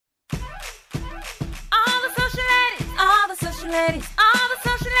social ladies, all the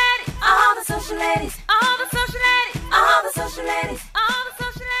social ladies, all the social ladies, all the social ladies, all the social ladies, all the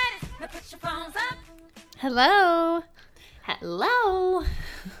social ladies. Now put your phones up. Hello. Hello.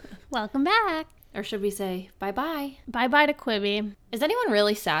 Welcome back. Or should we say bye-bye? Bye-bye to Quibi. Is anyone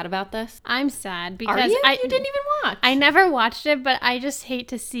really sad about this? I'm sad because Are you? I You didn't even watch. I never watched it, but I just hate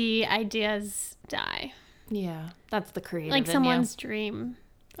to see ideas die. Yeah, that's the creative Like in someone's dream.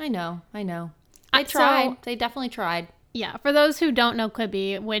 you. I know. I They tried. They definitely tried. Yeah, for those who don't know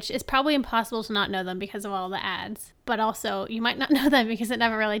Quibi, which is probably impossible to not know them because of all the ads, but also you might not know them because it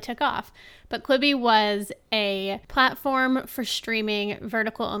never really took off. But Quibi was a platform for streaming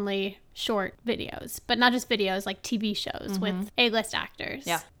vertical-only short videos, but not just videos, like TV shows with A-list actors.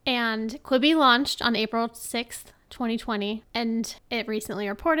 Yeah. And Quibi launched on April 6th, 2020, and it recently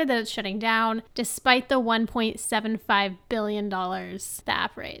reported that it's shutting down despite the $1.75 billion the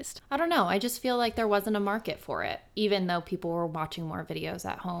app raised. I don't know. I just feel like there wasn't a market for it, even though people were watching more videos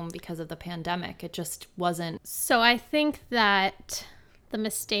at home because of the pandemic. It just wasn't. So I think that the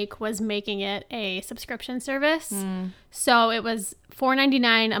mistake was making it a subscription service. So it was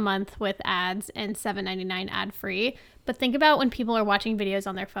 $4.99 a month with ads and $7.99 ad free. But think about when people are watching videos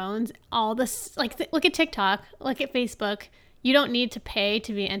on their phones, all this, like, look at TikTok, look at Facebook. You don't need to pay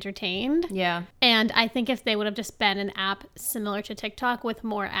to be entertained. Yeah. And I think if they would have just been an app similar to TikTok with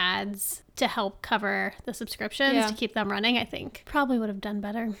more ads to help cover the subscriptions to keep them running, I think probably would have done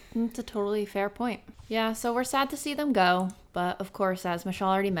better. It's a totally fair point. Yeah, so we're sad to see them go. But of course, as Michelle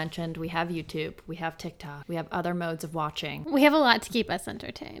already mentioned, we have YouTube, we have TikTok, we have other modes of watching. We have a lot to keep us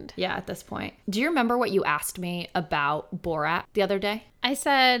entertained. Yeah, at this point. Do you remember what you asked me about Borat the other day? I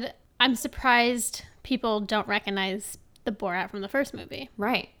said, I'm surprised people don't recognize the Borat from the first movie.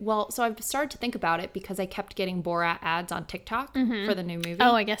 Right. Well, so I've started to think about it because I kept getting Borat ads on TikTok for the new movie.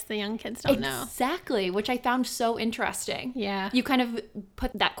 Oh, I guess the young kids don't know. Exactly, which I found so interesting. Yeah. You kind of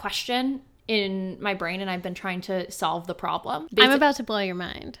put that question in my brain and I've been trying to solve the problem. I'm about to blow your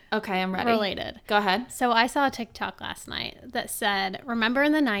mind. Okay, I'm ready. Related. Go ahead. So I saw a TikTok last night that said, remember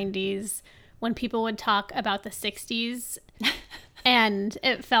in the 90s when people would talk about the 60s and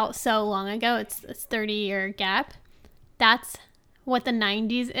it felt so long ago, it's this 30-year gap. That's what the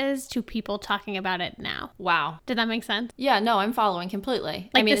 90s is to people talking about it now. Wow. Did that make sense? Yeah, no, I'm following completely.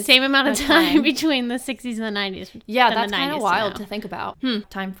 Like the same amount of time between the 60s and the 90s. Yeah, than that's the kind 90s of to wild now. to think about.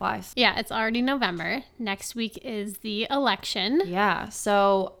 Time flies. Yeah, it's already November. Next week is the election. Yeah,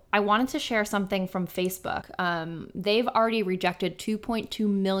 so I wanted to share something from Facebook. They've already rejected 2.2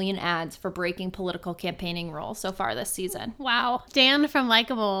 million ads for breaking political campaigning rules so far this season. Wow. Dan from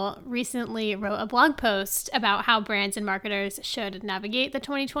Likeable recently wrote a blog post about how brands and marketers should navigate the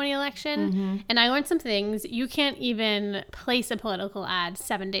 2020 election. And I learned some things. You can't even place a political ad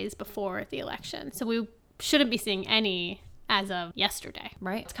 7 days before the election. So we shouldn't be seeing any as of yesterday.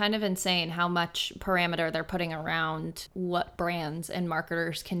 Right. It's kind of insane how much parameter they're putting around what brands and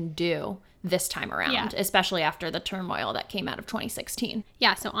marketers can do this time around, especially after the turmoil that came out of 2016.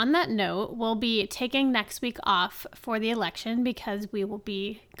 Yeah, so on that note, we'll be taking next week off for the election because we will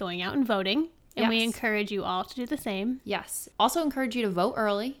be going out and voting. And we encourage you all to do the same. Yes. Also encourage you to vote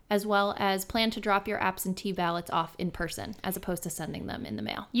early, as well as plan to drop your absentee ballots off in person, as opposed to sending them in the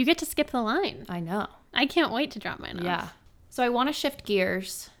mail. You get to skip the line. I know. I can't wait to drop mine off. Yeah. So I want to shift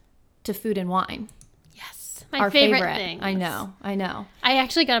gears to food and wine. Yes. My Our favorite thing. I know. I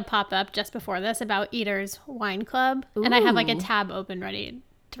actually got a pop-up just before this about Eater's Wine Club. Ooh. And I have like a tab open ready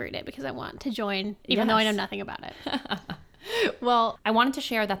to read it because I want to join, even though I know nothing about it. Well, I wanted to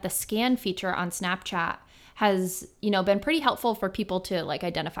share that the scan feature on Snapchat has, been pretty helpful for people to like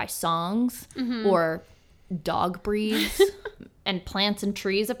identify songs or dog breeds and plants and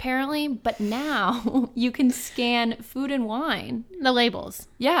trees apparently. But now you can scan food and wine. The labels.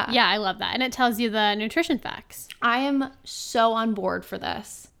 Yeah. Yeah, I love that. And it tells you the nutrition facts. I am so on board for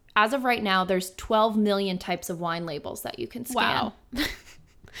this. As of right now, there's 12 million types of wine labels that you can scan. Wow.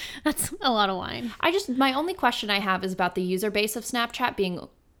 That's a lot of wine. My only question I have is about the user base of Snapchat being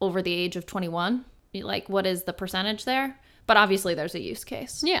over the age of 21. Like, what is the percentage there? But obviously there's a use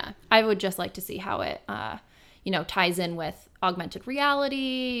case. Yeah. I would just like to see how it, ties in with augmented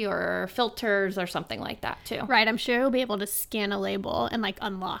reality or filters or something like that too. Right. I'm sure you'll be able to scan a label and like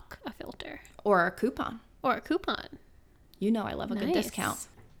unlock a filter. Or a coupon. Or a coupon. I love a good discount.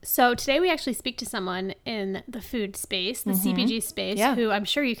 So today we actually speak to someone in the food space, the CPG space, who I'm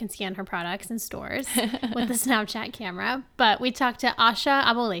sure you can scan her products in stores with the Snapchat camera. But we talked to Asha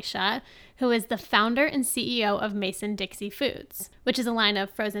Abolesha, who is the founder and CEO of Mason-Dixie Foods, which is a line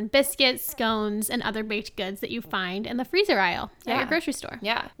of frozen biscuits, scones, and other baked goods that you find in the freezer aisle at your grocery store.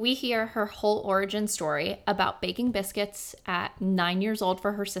 Yeah. We hear her whole origin story about baking biscuits at 9 years old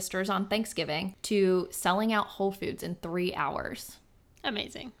for her sisters on Thanksgiving to selling out Whole Foods in 3 hours.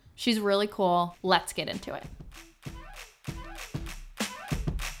 Amazing. She's really cool. Let's get into it.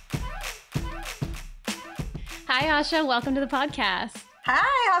 Hi, Asha. Welcome to the podcast.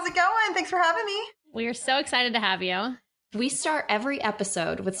 Hi, how's it going? Thanks for having me. We are so excited to have you. We start every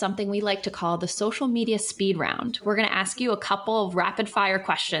episode with something we like to call the social media speed round. We're going to ask you a couple of rapid fire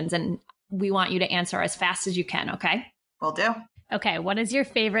questions, and we want you to answer as fast as you can, okay? Will do. Okay, what is your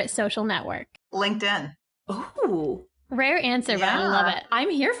favorite social network? LinkedIn. Ooh. Rare answer, but I love it. I'm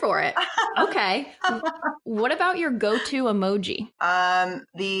here for it. Okay. What about your go-to emoji? I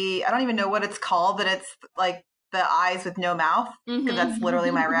don't even know what it's called, but it's like the eyes with no mouth, because that's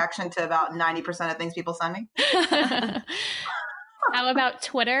literally my reaction to about 90% of things people send me. How about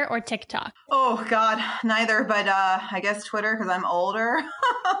Twitter or TikTok? Oh God, neither, but I guess Twitter, because I'm older.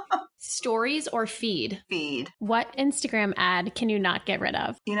 Stories or feed? Feed. What Instagram ad can you not get rid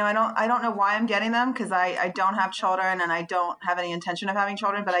of? You know, I don't know why I'm getting them, because I don't have children and I don't have any intention of having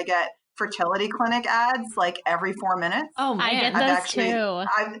children, but I get fertility clinic ads like every 4 minutes. Oh man, I get those too.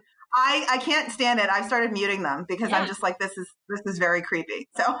 I can't stand it. I've started muting them because I'm just like, this is very creepy.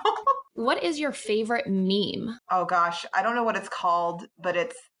 So what is your favorite meme? Oh gosh, I don't know what it's called, but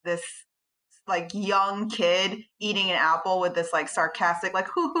it's this like young kid eating an apple with this like sarcastic like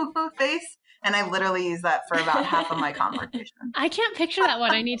hoo hoo hoo face. And I literally use that for about half of my conversation. I can't picture that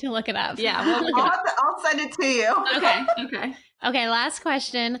one. I need to look it up. Yeah, we'll look it up. I'll send it to you. Okay. Okay, last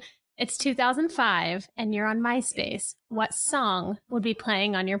question. It's 2005 and you're on MySpace. What song would be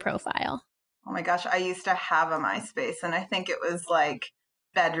playing on your profile? Oh my gosh, I used to have a MySpace, and I think it was like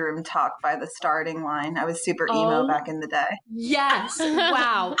Bedroom Talk by The Starting Line. I was super emo back in the day. Yes.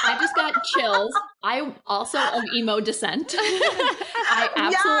 Wow. I just got chills. I also of emo descent.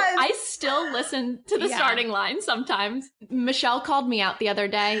 I still listen to The Starting Line sometimes. Michelle called me out the other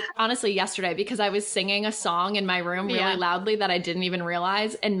day, honestly yesterday, because I was singing a song in my room really loudly that I didn't even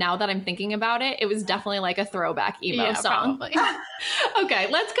realize. And now that I'm thinking about it, it was definitely like a throwback emo song. Okay,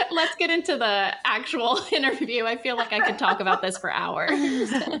 let's get into the actual interview. I feel like I could talk about this for hours.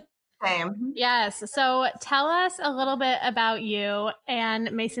 Same. Yes. So tell us a little bit about you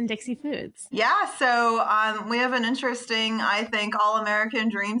and Mason-Dixie Foods. Yeah. So we have an interesting, I think, all-American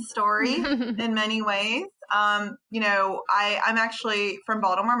dream story in many ways. You know, I'm actually from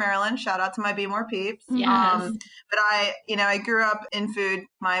Baltimore, Maryland. Shout out to my Be More peeps. Yes. But I grew up in food.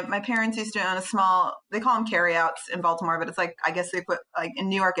 My parents used to own a small, they call them carryouts in Baltimore, but it's like, I guess they put like in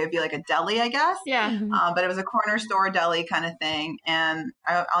New York, it'd be like a deli, I guess. Yeah. But it was a corner store deli kind of thing. And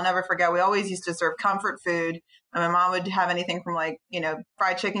I'll never forget, we always used to serve comfort food. And my mom would have anything from like, you know,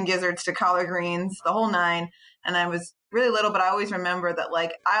 fried chicken gizzards to collard greens, the whole nine. And I was really little, but I always remember that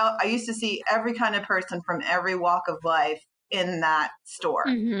like I used to see every kind of person from every walk of life in that store.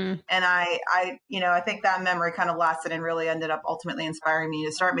 And I think that memory kind of lasted and really ended up ultimately inspiring me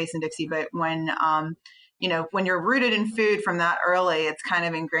to start Mason-Dixie. But when, when you're rooted in food from that early, it's kind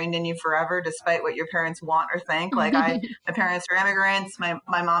of ingrained in you forever, despite what your parents want or think. Like my parents are immigrants. My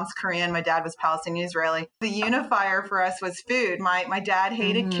mom's Korean. My dad was Palestinian Israeli. The unifier for us was food. My dad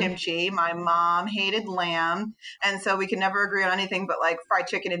hated kimchi. My mom hated lamb. And so we could never agree on anything, but like fried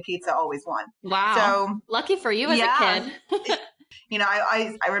chicken and pizza always won. Wow. So lucky for you as a kid. You know,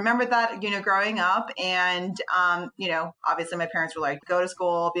 I remember that, growing up, and, obviously my parents were like, go to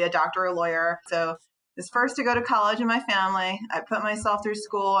school, be a doctor or a lawyer. So was first to go to college in my family. I put myself through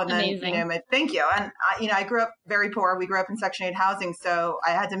school, and then, thank you. And I grew up very poor. We grew up in Section 8 housing. So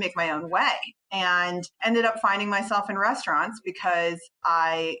I had to make my own way, and ended up finding myself in restaurants because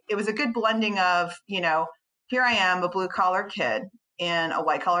it was a good blending of, here I am, a blue collar kid in a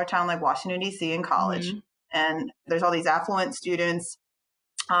white collar town like Washington, D.C. in college. And there's all these affluent students.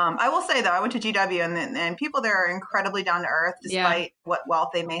 I will say, though, I went to GW, and people there are incredibly down to earth, despite what wealth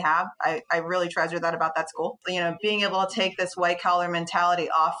they may have. I really treasure that about that school. Being able to take this white collar mentality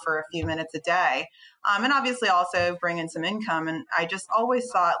off for a few minutes a day, and obviously also bring in some income. And I just always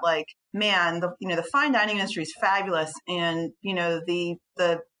thought, like, man, the fine dining industry is fabulous, and the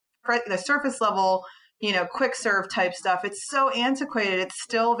surface level, quick serve type stuff, it's so antiquated. It's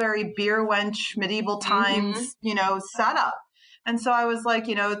still very beer wench, medieval times, setup. And so I was like,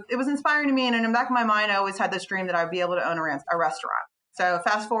 it was inspiring to me. And in the back of my mind, I always had this dream that I'd be able to own a restaurant. So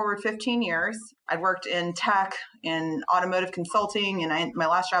fast forward 15 years, I'd worked in tech, in automotive consulting, and my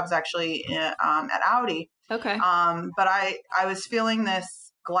last job was actually at Audi. Okay. But I was feeling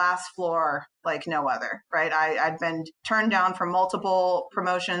this glass floor like no other, right? I'd been turned down for multiple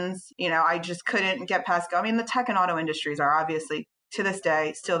promotions. I just couldn't get past go. I mean, the tech and auto industries are obviously to this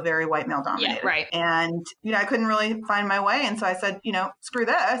day still very white male dominated. Yeah, right. And, I couldn't really find my way. And so I said, screw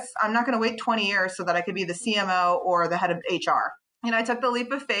this. I'm not going to wait 20 years so that I could be the CMO or the head of HR. And I took the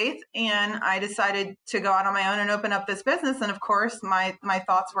leap of faith and I decided to go out on my own and open up this business. And of course, my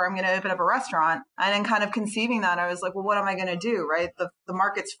thoughts were I'm going to open up a restaurant. And then kind of conceiving that, I was like, well, what am I going to do? Right. The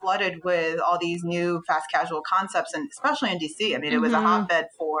market's flooded with all these new fast casual concepts, and especially in DC. I mean, it was a hotbed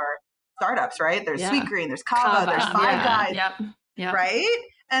for startups, right? There's Sweetgreen, there's Cava, there's Five Guys, Yep. right?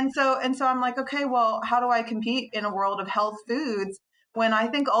 And so I'm like, okay, well, how do I compete in a world of health foods when I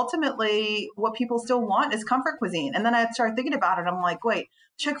think ultimately what people still want is comfort cuisine? And then I started thinking about it. I'm like, wait,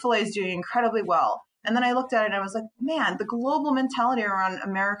 Chick-fil-A is doing incredibly well. And then I looked at it and I was like, man, the global mentality around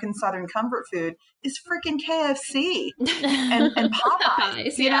American Southern comfort food is freaking KFC and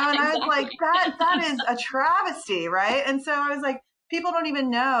Popeyes, and I was like, that is a travesty, right? And so I was like, people don't even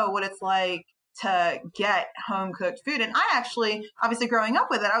know what it's like to get home cooked food. And I actually, obviously growing up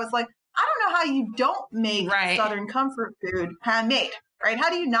with it, I was like, I don't know how you don't make Southern comfort food handmade, right? How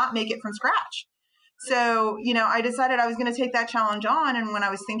do you not make it from scratch? So, I decided I was going to take that challenge on. And when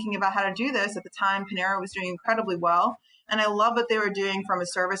I was thinking about how to do this at the time, Panera was doing incredibly well. And I love what they were doing from a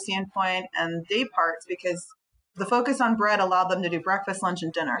service standpoint and day parts, because the focus on bread allowed them to do breakfast, lunch,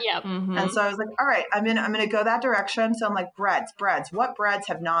 and dinner. Yep. Mm-hmm. And so I was like, all right, I'm going to go that direction. So I'm like, breads. What breads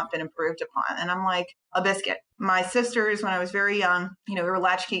have not been improved upon? And I'm like, a biscuit. My sisters, when I was very young, we were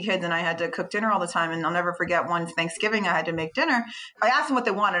latchkey kids and I had to cook dinner all the time. And I'll never forget one Thanksgiving, I had to make dinner. I asked them what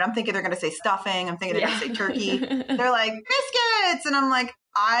they wanted. I'm thinking they're going to say stuffing. I'm thinking they're going to say turkey. They're like, biscuits. And I'm like,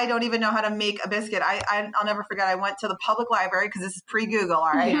 I don't even know how to make a biscuit. I'll never forget. I went to the public library, because this is pre-Google,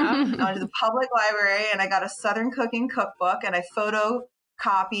 all right? Yeah. I went to the public library and I got a Southern cooking cookbook and I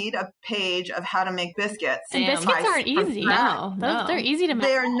photocopied a page of how to make biscuits. And biscuits aren't easy. No. They're easy to mess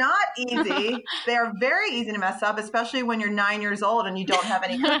up. They're not easy. They are very easy to mess up, especially when you're 9 years old and you don't have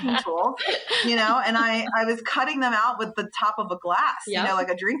any cooking tools, And I was cutting them out with the top of a glass, like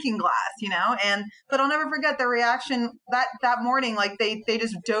a drinking glass, but I'll never forget the reaction that morning. Like they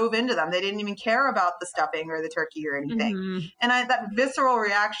just dove into them. They didn't even care about the stuffing or the turkey or anything. Mm-hmm. And that visceral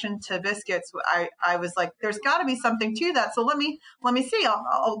reaction to biscuits, I was like, there's got to be something to that. So let me see.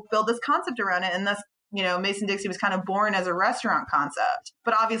 I'll build this concept around it. And that's, Mason-Dixie was kind of born as a restaurant concept.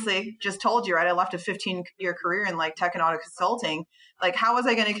 But obviously, just told you, right, I left a 15-year career in like tech and auto consulting. Like, how was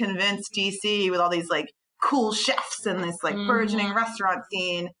I going to convince DC with all these like cool chefs and this like burgeoning restaurant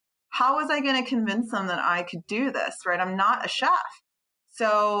scene? How was I going to convince them that I could do this, right? I'm not a chef.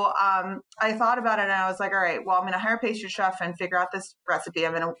 So I thought about it and I was like, all right, well, I'm going to hire a pastry chef and figure out this recipe.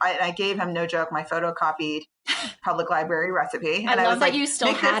 I gave him, no joke, my photocopied public library recipe. And I love that you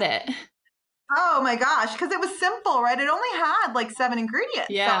still had it. Oh my gosh, because it was simple, right? It only had like 7 ingredients.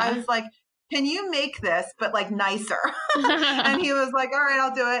 Yeah. So I was like, can you make this, but like nicer? And he was like, all right,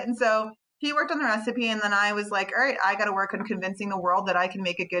 I'll do it. And so he worked on the recipe. And then I was like, all right, I got to work on convincing the world that I can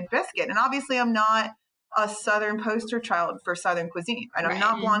make a good biscuit. And obviously I'm not a Southern poster child for Southern cuisine, right? I'm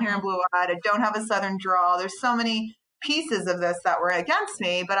not blonde hair and blue eyed. I don't have a Southern drawl. There's so many pieces of this that were against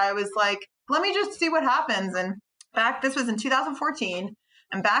me, but I was like, let me just see what happens. And this was in 2014.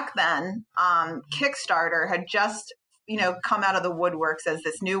 And back then, Kickstarter had just, come out of the woodworks as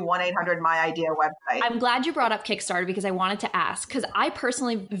this new 1-800-MY-IDEA website. I'm glad you brought up Kickstarter, because I wanted to ask, because I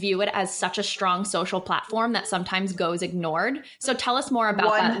personally view it as such a strong social platform that sometimes goes ignored. So tell us more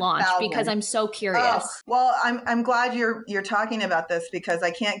about that launch, because I'm so curious. Oh, well, I'm glad you're talking about this, because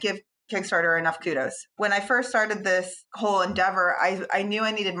I can't give Kickstarter enough kudos. When I first started this whole endeavor, I knew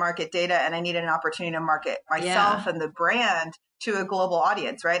I needed market data and I needed an opportunity to market myself and the brand to a global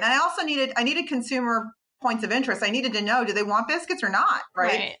audience, right? And I also needed consumer points of interest. I needed to know, do they want biscuits or not,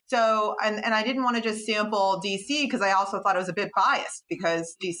 right? So, and I didn't want to just sample DC, because I also thought it was a bit biased,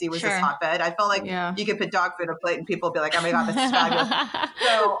 because DC was this hotbed. I felt like you could put dog food on a plate and people would be like, oh my God, this is fabulous.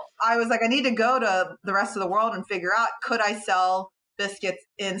 So I was like, I need to go to the rest of the world and figure out, could I sell biscuits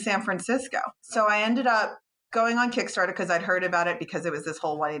in San Francisco? So I ended up going on Kickstarter, because I'd heard about it, because it was this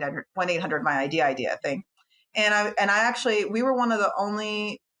whole 1-800-MY-IDEA idea thing. And I actually, we were one of the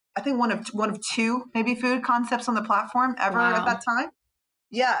only, I think one of 2 maybe food concepts on the platform ever at that time.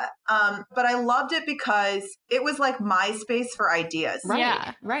 Yeah. But I loved it because it was like MySpace for ideas. Right.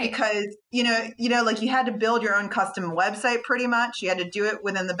 Yeah. Right. Because, like you had to build your own custom website pretty much. You had to do it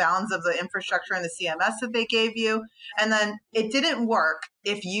within the bounds of the infrastructure and the CMS that they gave you. And then it didn't work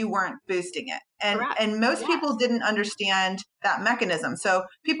if you weren't boosting it. And most people didn't understand that mechanism. So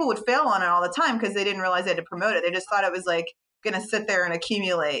people would fail on it all the time because they didn't realize they had to promote it. They just thought it was like going to sit there and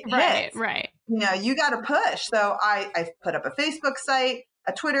accumulate hits. Right. You got to push. So I put up a Facebook site,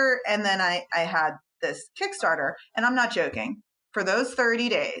 a Twitter, and then I had this Kickstarter. And I'm not joking. For those 30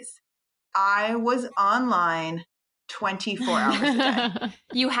 days, I was online 24 hours a day.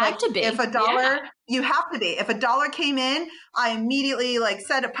 You had to be. If a dollar, you have to be. If a dollar came in, I immediately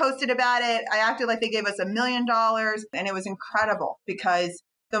posted about it. I acted like they gave us $1 million. And it was incredible because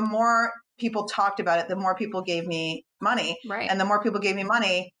the more people talked about it, the more people gave me money. Right. And the more people gave me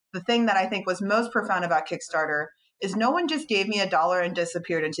money, the thing that I think was most profound about Kickstarter is no one just gave me $1 and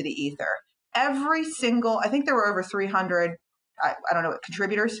disappeared into the ether. Every single, I think there were over 300, I don't know,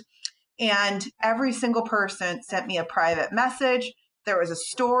 contributors. And every single person sent me a private message. There was a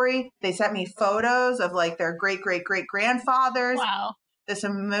story. They sent me photos of like their great, great, great grandfathers. Wow. This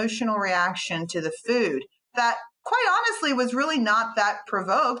emotional reaction to the food that quite honestly was really not that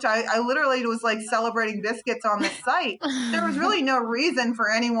provoked. I literally was like celebrating biscuits on the site. There was really no reason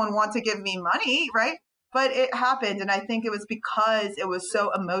for anyone want to give me money, right? But it happened. And I think it was because it was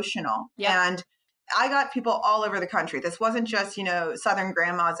so emotional. Yeah. And I got people all over the country. This wasn't just, Southern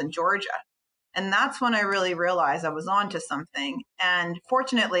grandmas in Georgia. And that's when I really realized I was onto something. And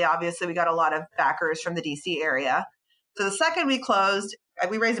fortunately, obviously, we got a lot of backers from the DC area. So the second we closed,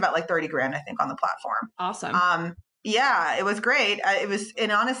 we raised about like 30 grand, I think, on the platform. Awesome. Yeah, it was great.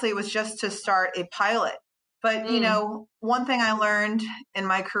 Honestly, it was just to start a pilot. But, one thing I learned in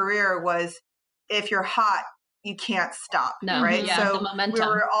my career was if you're hot, you can't stop. No, right? Yeah, so the momentum. we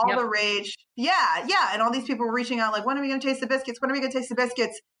were all the rage. Yeah. And all these people were reaching out like, when are we going to taste the biscuits? When are we going to taste the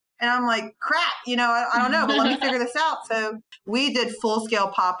biscuits? And I'm like, crap, I don't know, but let me figure this out. So we did full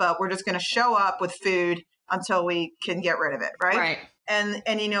scale pop up. We're just going to show up with food until we can get rid of it. Right. And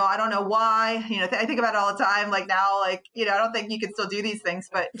I don't know why, I think about it all the time. Like now, I don't think you can still do these things,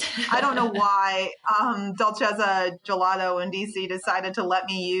 but I don't know why Dolcezza Gelato in DC decided to let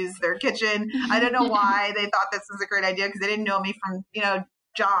me use their kitchen. I don't know why they thought this was a great idea because they didn't know me from,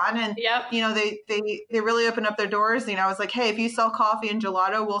 John. And, they really opened up their doors. I was like, hey, if you sell coffee and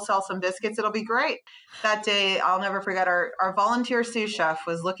gelato, we'll sell some biscuits. It'll be great. That day, I'll never forget our volunteer sous chef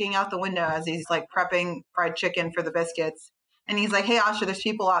was looking out the window as he's like prepping fried chicken for the biscuits. And he's like, hey, Asha, there's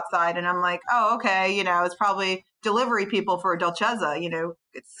people outside. And I'm like, oh, okay. It's probably delivery people for Dolcezza.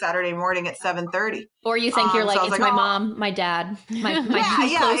 It's Saturday morning at 7:30. Or you think you're like, it's my oh. mom, my dad, my two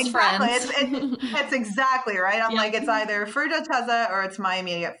close exactly. friends. It's exactly right. I'm like, it's either for Dolcezza or it's my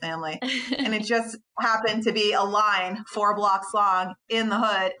immediate family. And it just happened to be a line 4 blocks long in the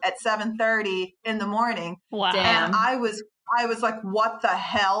hood at 7:30 in the morning. Wow. Damn. And I was like, what the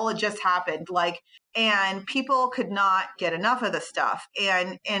hell just happened? And people could not get enough of the stuff.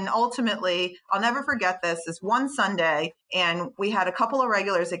 And ultimately, I'll never forget this one Sunday, and we had a couple of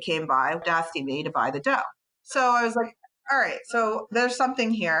regulars that came by asking me to buy the dough. So I was like, all right, so there's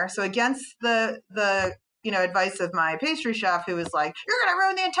something here. So against the advice of my pastry chef, who was like, you're going to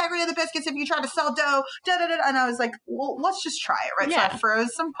ruin the integrity of the biscuits if you try to sell dough, And I was like, well, let's just try it, right? Yeah. So I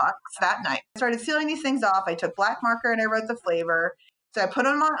froze some pucks that night. I started sealing these things off. I took black marker and I wrote the flavor. So I put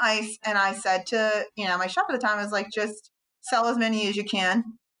them on ice, and I said to, my chef at the time, I was like, just sell as many as you can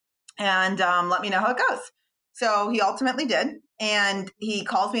and let me know how it goes. So he ultimately did. And he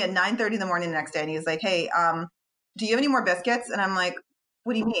calls me at 9:30 in the morning the next day, and he's like, hey, do you have any more biscuits? And I'm like,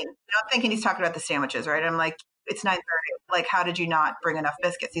 what do you mean? And I'm thinking he's talking about the sandwiches, right? I'm like, it's 9:30. Like, how did you not bring enough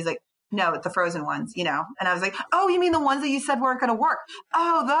biscuits? He's like, no, it's the frozen ones, And I was like, oh, you mean the ones that you said weren't going to work?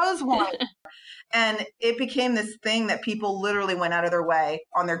 Oh, those ones. And it became this thing that people literally went out of their way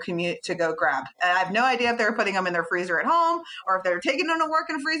on their commute to go grab. And I have no idea if they were putting them in their freezer at home or if they were taking them to work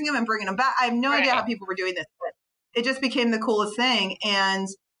and freezing them and bringing them back. I have no idea how people were doing this. But it just became the coolest thing. And,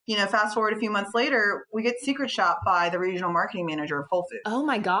 fast forward a few months later, we get secret shopped by the regional marketing manager of Whole Foods. Oh,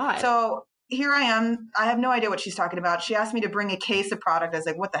 my God. So here I am. I have no idea what she's talking about. She asked me to bring a case of product. I was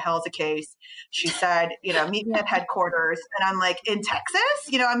like, what the hell is a case? She said, meet me at headquarters. And I'm like, in Texas?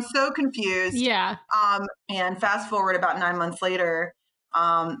 I'm so confused. Yeah. And fast forward about 9 months later,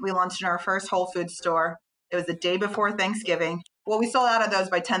 we launched in our first Whole Foods store. It was the day before Thanksgiving. Well, we sold out of those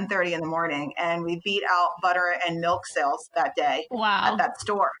by 10:30 in the morning, and we beat out butter and milk sales that day Wow. at that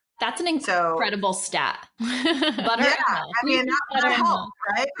store. That's an incredible stat. Butter and milk. I mean, that helped,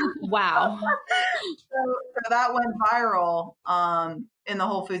 right? Wow. So that went viral in the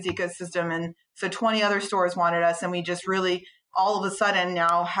Whole Foods ecosystem. And so 20 other stores wanted us. And we just really all of a sudden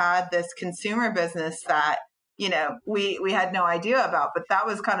now had this consumer business that, we had no idea about, but that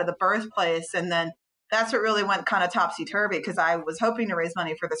was kind of the birthplace. And then that's what really went kind of topsy-turvy, because I was hoping to raise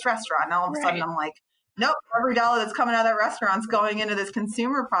money for this restaurant. And all of a sudden I'm like, nope, every dollar that's coming out of that restaurant's going into this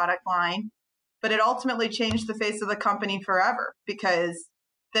consumer product line. But it ultimately changed the face of the company forever, because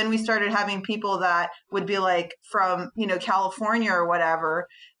then we started having people that would be like from, California or whatever.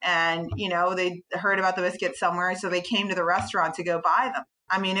 And, they heard about the biscuit somewhere. So they came to the restaurant to go buy them.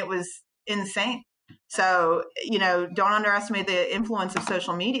 I mean, it was insane. So, don't underestimate the influence of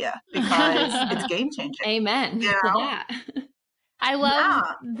social media, because it's game changing. Amen. Yeah. I love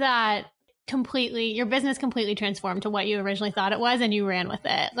that your business completely transformed to what you originally thought it was, and you ran with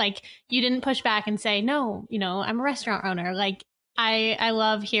it. Like, you didn't push back and say, no, I'm a restaurant owner. Like, I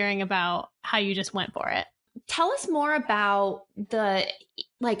love hearing about how you just went for it. Tell us more about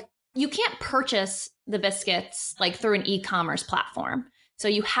you can't purchase the biscuits like through an e-commerce platform. So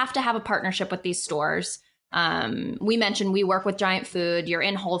you have to have a partnership with these stores. We mentioned we work with Giant Food, you're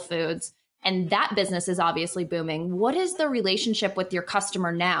in Whole Foods, and that business is obviously booming. What is the relationship with your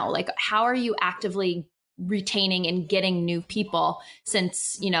customer now? Like, how are you actively retaining and getting new people,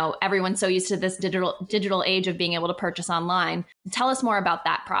 since, everyone's so used to this digital age of being able to purchase online? Tell us more about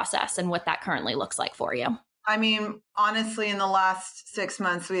that process and what that currently looks like for you. I mean, honestly, in the last 6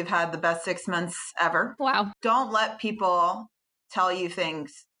 months, we've had the best 6 months ever. Wow. Don't let people tell you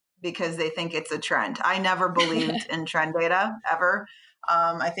things because they think it's a trend. I never believed in trend data ever.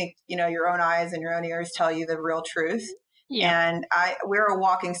 I think, your own eyes and your own ears tell you the real truth. Yeah. And we're a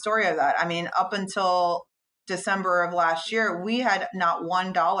walking story of that. I mean, up until December of last year, we had not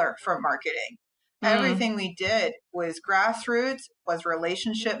 $1 for marketing. Everything we did was grassroots, was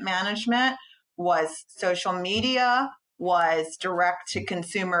relationship management, was social media, was direct to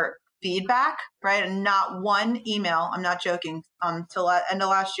consumer feedback, right? And not one email, I'm not joking, till end of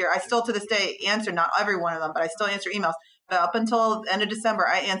last year. I still to this day answer, not every one of them, but I still answer emails. But up until the end of December,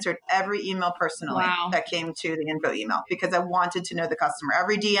 I answered every email personally that came to the info email, because I wanted to know the customer.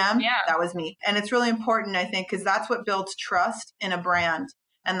 Every DM, that was me. And it's really important, I think, because that's what builds trust in a brand,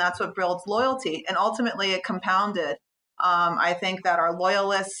 and that's what builds loyalty. And ultimately it compounded. I think that our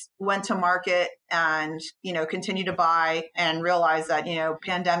loyalists went to market and, continue to buy and realize that,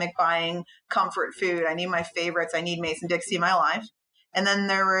 pandemic buying, comfort food, I need my favorites. I need Mason-Dixie in my life. And then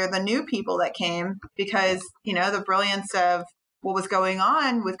there were the new people that came because, the brilliance of what was going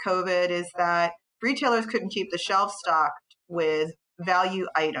on with COVID is that retailers couldn't keep the shelf stocked with value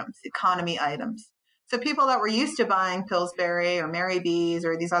items, economy items. So people that were used to buying Pillsbury or Mary B's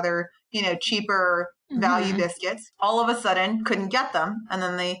or these other, cheaper value biscuits, all of a sudden couldn't get them. And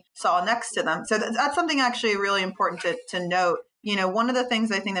then they saw next to them. So that's something actually really important to note. One of the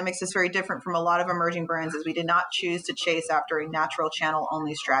things I think that makes us very different from a lot of emerging brands is we did not choose to chase after a natural channel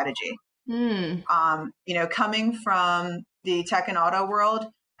only strategy. Coming from the tech and auto world,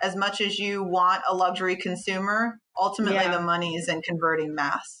 as much as you want a luxury consumer, ultimately the money is in converting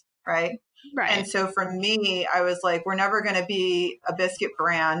mass, right? Right. And so for me, I was like, we're never going to be a biscuit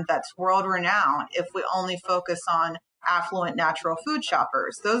brand that's world renowned if we only focus on affluent natural food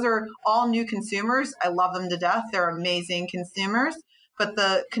shoppers. Those are all new consumers. I love them to death. They're amazing consumers, but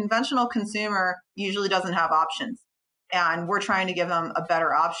the conventional consumer usually doesn't have options. And we're trying to give them a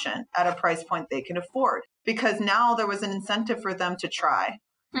better option at a price point they can afford, because now there was an incentive for them to try.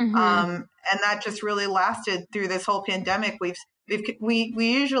 And that just really lasted through this whole pandemic. We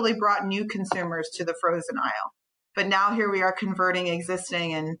usually brought new consumers to the frozen aisle, but now here we are converting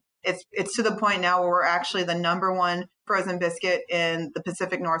existing, and it's to the point now where we're actually the number one frozen biscuit in the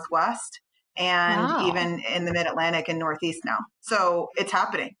Pacific Northwest and even in the Mid-Atlantic and Northeast now. So it's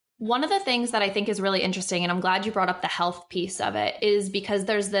happening. One of the things that I think is really interesting, and I'm glad you brought up the health piece of it, is because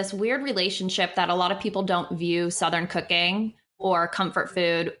there's this weird relationship that a lot of people don't view Southern cooking or comfort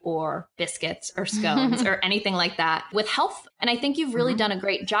food or biscuits or scones or anything like that with health. And I think you've really done a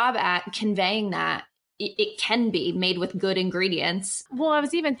great job at conveying that it can be made with good ingredients. Well, I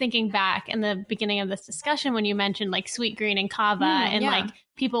was even thinking back in the beginning of this discussion when you mentioned like Sweet Green and Kava and like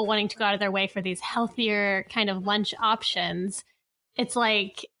people wanting to go out of their way for these healthier kind of lunch options. It's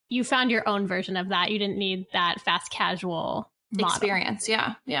like you found your own version of that. You didn't need that fast casual experience.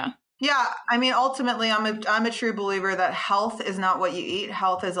 Model. Yeah. I mean, ultimately, I'm a true believer that health is not what you eat.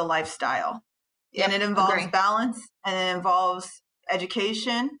 Health is a lifestyle. And it involves balance, and it involves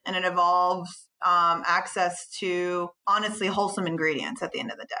education, and it involves access to honestly wholesome ingredients at the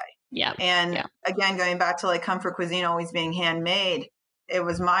end of the day. Again, going back to like comfort cuisine always being handmade, it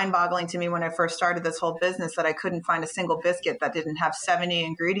was mind-boggling to me when I first started this whole business that I couldn't find a single biscuit that didn't have 70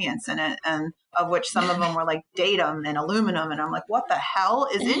 ingredients in it, and of which some of them were like datum and aluminum. And I'm like, what the hell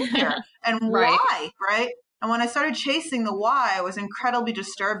is in here? And Right. why? Right. And when I started chasing the why, I was incredibly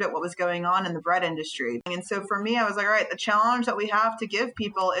disturbed at what was going on in the bread industry. And so for me, I was like, all right, the challenge that we have to give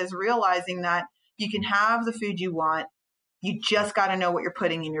people is realizing that you can have the food you want. You just got to know what you're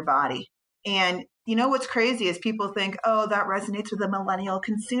putting in your body. And you know what's crazy is people think, oh, that resonates with the millennial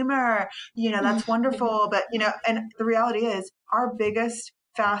consumer. That's wonderful. But, and the reality is our biggest,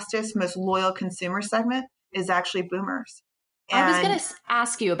 fastest, most loyal consumer segment is actually boomers. I was going to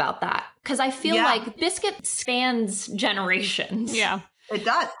ask you about that because I feel like biscuit spans generations. Yeah. It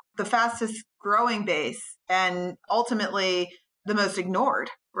does. The fastest growing base and ultimately the most ignored,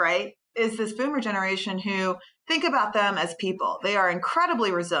 right, is this boomer generation who think about them as people. They are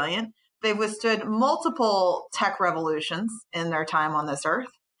incredibly resilient. They've withstood multiple tech revolutions in their time on this earth,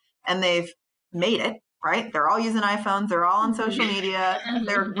 and they've made it, right? They're all using iPhones. They're all on social media.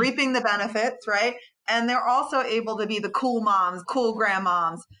 They're reaping the benefits, right? And they're also able to be the cool moms, cool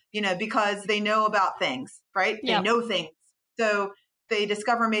grandmoms, because they know about things, right? Yep. They know things. So they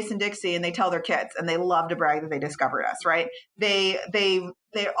discover Mason-Dixie and they tell their kids, and they love to brag that they discovered us, right? They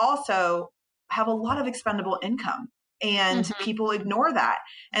also have a lot of expendable income, and people ignore that.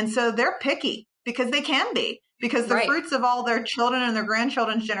 And so they're picky because they can be, because the fruits of all their children and their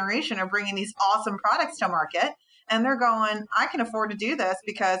grandchildren's generation are bringing these awesome products to market. And they're going, I can afford to do this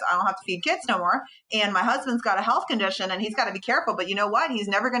because I don't have to feed kids no more. And my husband's got a health condition and he's got to be careful. But you know what? He's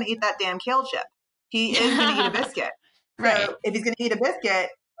never going to eat that damn kale chip. He is going to eat a biscuit. Right. So if he's going to eat a biscuit,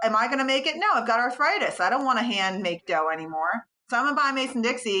 am I going to make it? No, I've got arthritis. I don't want to hand make dough anymore. So I'm going to buy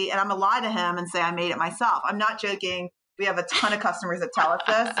Mason-Dixie and I'm going to lie to him and say I made it myself. I'm not joking. We have a ton of customers that tell us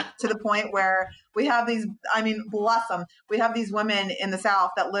this, to the point where we have these, bless them. We have these women in the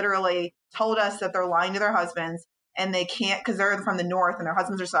South that literally told us that they're lying to their husbands and they can't, because they're from the North and their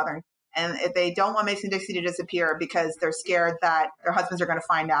husbands are Southern. And if they don't want Mason-Dixie to disappear because they're scared that their husbands are going to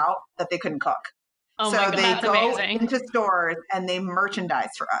find out that they couldn't cook. Oh so my God, they that's go amazing. into stores and they merchandise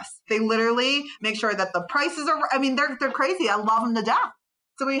for us. They literally make sure that the prices are, they're crazy. I love them to death.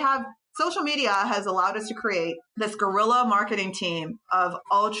 So we have, social media has allowed us to create this guerrilla marketing team of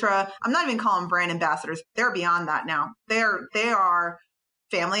ultra, I'm not even calling brand ambassadors. They're beyond that now. They are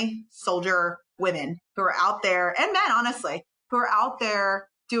family soldier women who are out there, and men, honestly, who are out there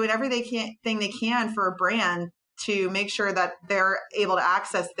doing everything they can for a brand to make sure that they're able to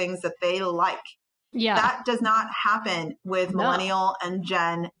access things that they like. Yeah. That does not happen with millennial and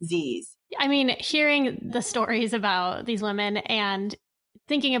Gen Zs. Hearing the stories about these women and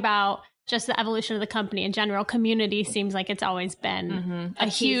thinking about just the evolution of the company in general, community seems like it's always been a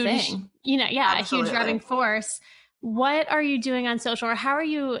huge thing. A huge driving force. What are you doing on social, or how are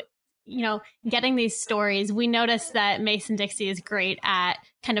you, getting these stories? We noticed that Mason-Dixie is great at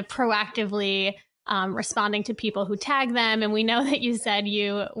kind of proactively responding to people who tag them. And we know that you said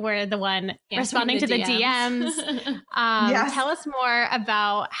you were the one responding to the DMs. Yes. Tell us more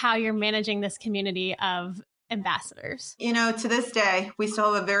about how you're managing this community of ambassadors. To this day, we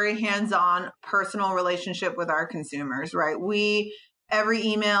still have a very hands-on personal relationship with our consumers, right? Every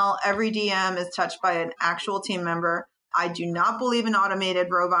email, every DM is touched by an actual team member. I do not believe in automated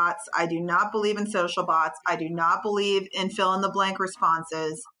robots. I do not believe in social bots. I do not believe in fill in the blank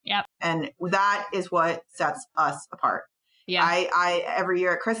responses. Yep. And that is what sets us apart. Yeah. I every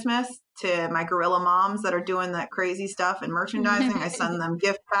year at Christmas, to my gorilla moms that are doing that crazy stuff and merchandising, I send them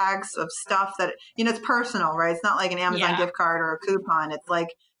gift bags of stuff that, it's personal, right? It's not like an Amazon gift card or a coupon. It's like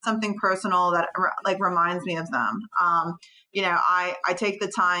something personal that reminds me of them. I take the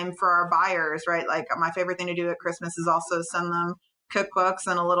time for our buyers, right? Like my favorite thing to do at Christmas is also send them cookbooks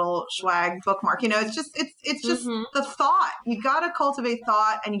and a little swag bookmark. It's just the thought. You got to cultivate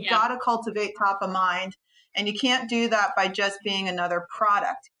thought, and you got to cultivate top of mind. And you can't do that by just being another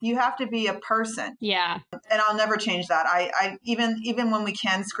product. You have to be a person. Yeah. And I'll never change that. I even when we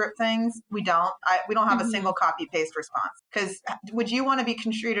can script things, we don't have a single copy paste response. Because would you want to be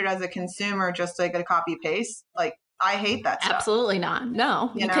treated as a consumer just like a copy paste? Like, I hate that stuff. Absolutely not.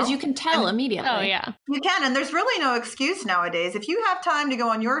 No, because you can tell immediately. Oh, yeah. You can. And there's really no excuse nowadays. If you have time to go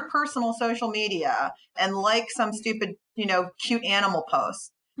on your personal social media and like some stupid, cute animal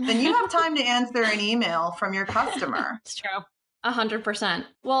post, then you have time to answer an email from your customer. It's true. 100%.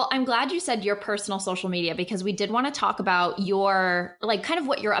 Well, I'm glad you said your personal social media because we did want to talk about your, like, kind of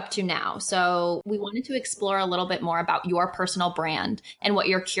what you're up to now. So we wanted to explore a little bit more about your personal brand and what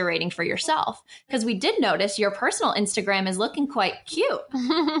you're curating for yourself. Because we did notice your personal Instagram is looking quite cute.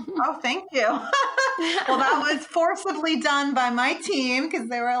 Oh, thank you. Well, that was forcibly done by my team because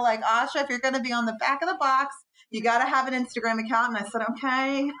they were like, Asha, if you're going to be on the back of the box, you got to have an Instagram account. And I said,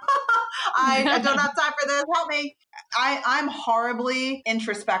 okay, I don't have time for this. Help me. I'm horribly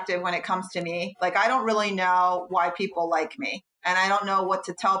introspective when it comes to me. Like, I don't really know why people like me. And I don't know what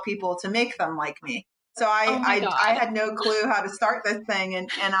to tell people to make them like me. So I had no clue how to start this thing. And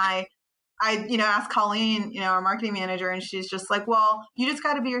I asked Colleen, our marketing manager, and she's just like, well, you just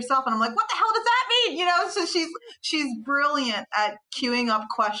got to be yourself. And I'm like, what the hell does that mean? So she's brilliant at queuing up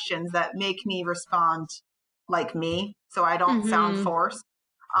questions that make me respond like me. So I don't sound forced.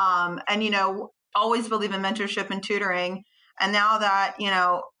 Always believe in mentorship and tutoring. And now that,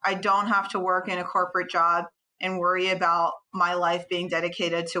 I don't have to work in a corporate job and worry about my life being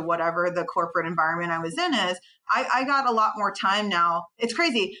dedicated to whatever the corporate environment I was in is, I got a lot more time now. It's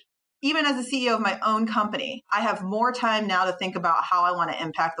crazy. Even as a CEO of my own company, I have more time now to think about how I want to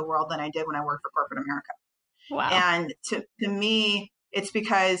impact the world than I did when I worked for corporate America. Wow. And to me, it's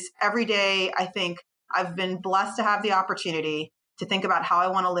because every day I think I've been blessed to have the opportunity to think about how I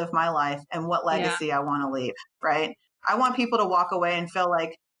want to live my life and what legacy I want to leave, right? I want people to walk away and feel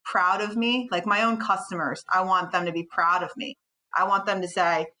like proud of me, like my own customers. I want them to be proud of me. I want them to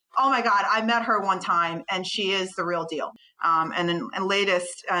say, oh my God, I met her one time and she is the real deal. And in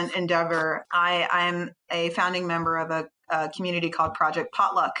latest endeavor, I'm a founding member of a community called Project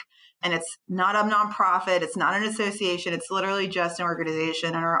Potluck. And it's not a nonprofit. It's not an association. It's literally just an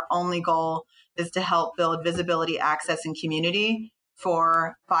organization. And our only goal is to help build visibility, access, and community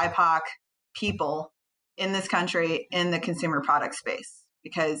for BIPOC people in this country in the consumer product space.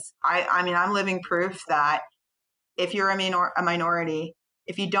 Because I'm living proof that if you're a minority,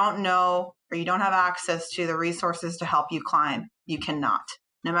 if you don't know or you don't have access to the resources to help you climb, you cannot,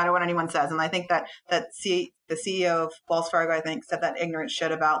 no matter what anyone says. And I think that the CEO of Wells Fargo, I think, said that ignorant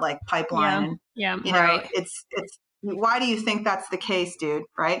shit about like pipeline. Yeah. And, it's why do you think that's the case, dude?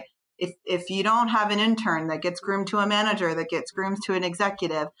 Right? If you don't have an intern that gets groomed to a manager, that gets groomed to an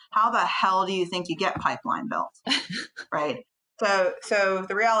executive, how the hell do you think you get pipeline built? Right? So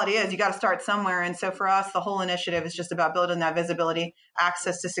the reality is you got to start somewhere. And so for us, the whole initiative is just about building that visibility,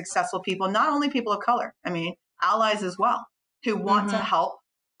 access to successful people, not only people of color, allies as well, who want to help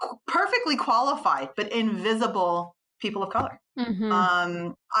perfectly qualified, but invisible people of color.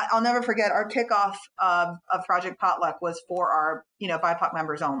 I'll never forget our kickoff of Project Potluck was for our, BIPOC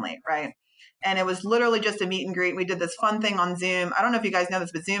members only, right? And it was literally just a meet and greet. We did this fun thing on Zoom. I don't know if you guys know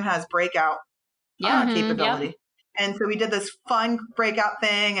this, but Zoom has breakout capability. Yeah. And so we did this fun breakout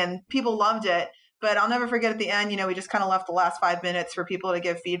thing and people loved it. But I'll never forget at the end, we just kind of left the last 5 minutes for people to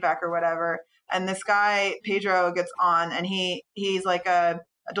give feedback or whatever. And this guy, Pedro, gets on and he's like a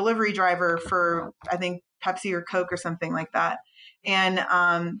delivery driver for, I think, Pepsi or Coke or something like that.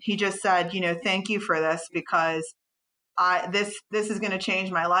 And he just said, thank you for this because this is going to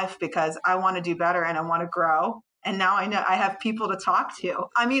change my life because I want to do better and I want to grow. And now I know I have people to talk to.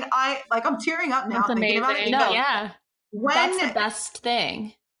 I'm tearing up now thinking about it. No, yeah. That's the best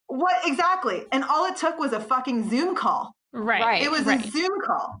thing. What exactly? And all it took was a fucking Zoom call. Right. It was a Zoom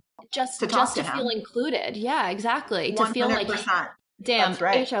call. Just to feel included. Yeah, exactly. 100%. To feel like, damn,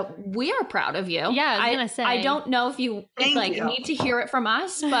 right. Aisha, we are proud of you. Yeah, I was going to say. I don't know if you need to hear it from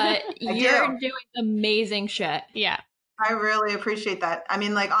us, but you're doing amazing shit. Yeah. I really appreciate that.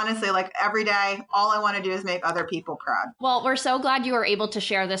 Honestly, every day, all I want to do is make other people proud. Well, we're so glad you were able to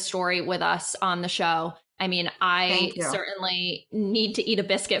share this story with us on the show. I certainly need to eat a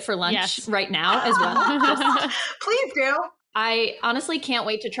biscuit for lunch right now as well. Please do. I honestly can't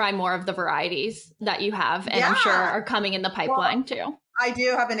wait to try more of the varieties that you have, and I'm sure are coming in the pipeline too. I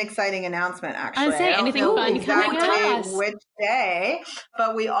do have an exciting announcement, actually. I was saying, anything fun exactly which day,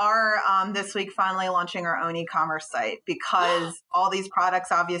 but we are this week finally launching our own e-commerce site because all these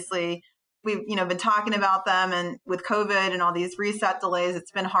products, obviously, we've been talking about them, and with COVID and all these reset delays,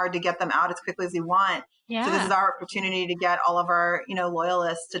 it's been hard to get them out as quickly as we want. Yeah. So this is our opportunity to get all of our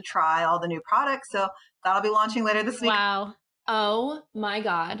loyalists to try all the new products. So that'll be launching later this week. Wow. Oh my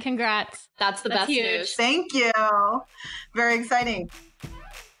God. Congrats. That's best huge news. Thank you. Very exciting.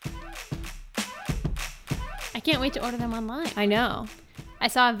 I can't wait to order them online. I know. I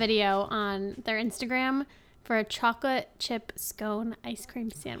saw a video on their Instagram for a chocolate chip scone ice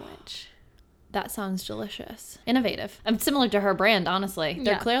cream sandwich. That sounds delicious. Innovative. Similar to her brand, honestly.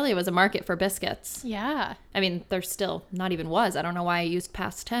 There Yeah. clearly was a market for biscuits. Yeah. I mean, there still not even was. I don't know why I used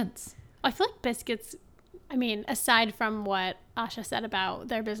past tense. I feel like biscuits, I mean, aside from what Asha said about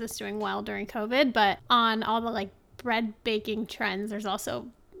their business doing well during COVID, but on all the like bread baking trends, there's also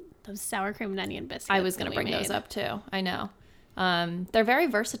those sour cream and onion biscuits. I was going that to we bring those made. up too. I know. They're very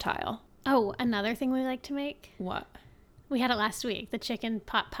versatile. Oh, another thing we like to make. What? We had it last week, the chicken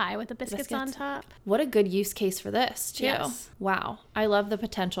pot pie with the biscuits on top. What a good use case for this, too. Yes. Wow. I love the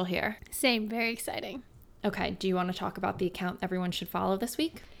potential here. Same, very exciting. Okay, do you want to talk about the account everyone should follow this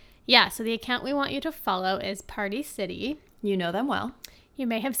week? Yeah, so the account we want you to follow is Party City. You know them well. You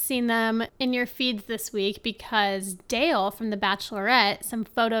may have seen them in your feeds this week because Dale from The Bachelorette, some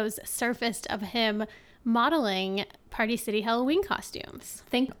photos surfaced of him modeling Party City Halloween costumes.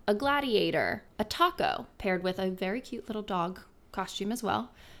 Think a gladiator, a taco, paired with a very cute little dog costume as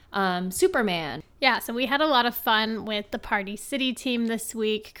well. Superman. Yeah, so we had a lot of fun with the Party City team this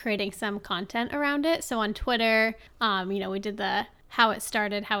week, creating some content around it. So on Twitter, we did the how it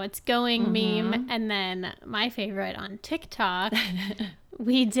started, how it's going meme. And then my favorite on TikTok,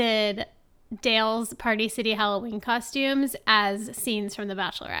 we did Dale's Party City Halloween costumes as scenes from The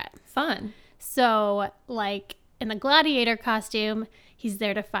Bachelorette. Fun. So, like, in the gladiator costume, he's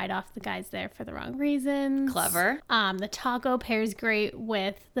there to fight off the guys there for the wrong reasons. Clever. The taco pairs great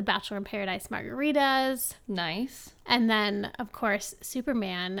with the Bachelor in Paradise margaritas. Nice. And then, of course,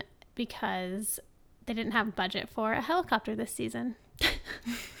 Superman, because they didn't have budget for a helicopter this season.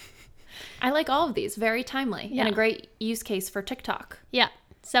 I like all of these. Very timely. Yeah. And a great use case for TikTok. Yeah.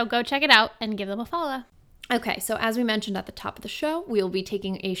 So go check it out and give them a follow. Okay, so as we mentioned at the top of the show, we will be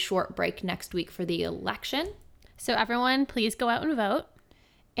taking a short break next week for the election. So everyone, please go out and vote.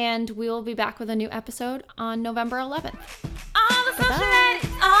 And we will be back with a new episode on November 11th. All the social ladies,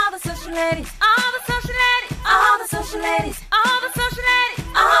 all the social ladies, all the social ladies, all the social ladies, all the social ladies,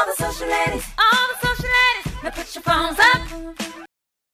 all the social ladies, all the social ladies. Now put your phones up.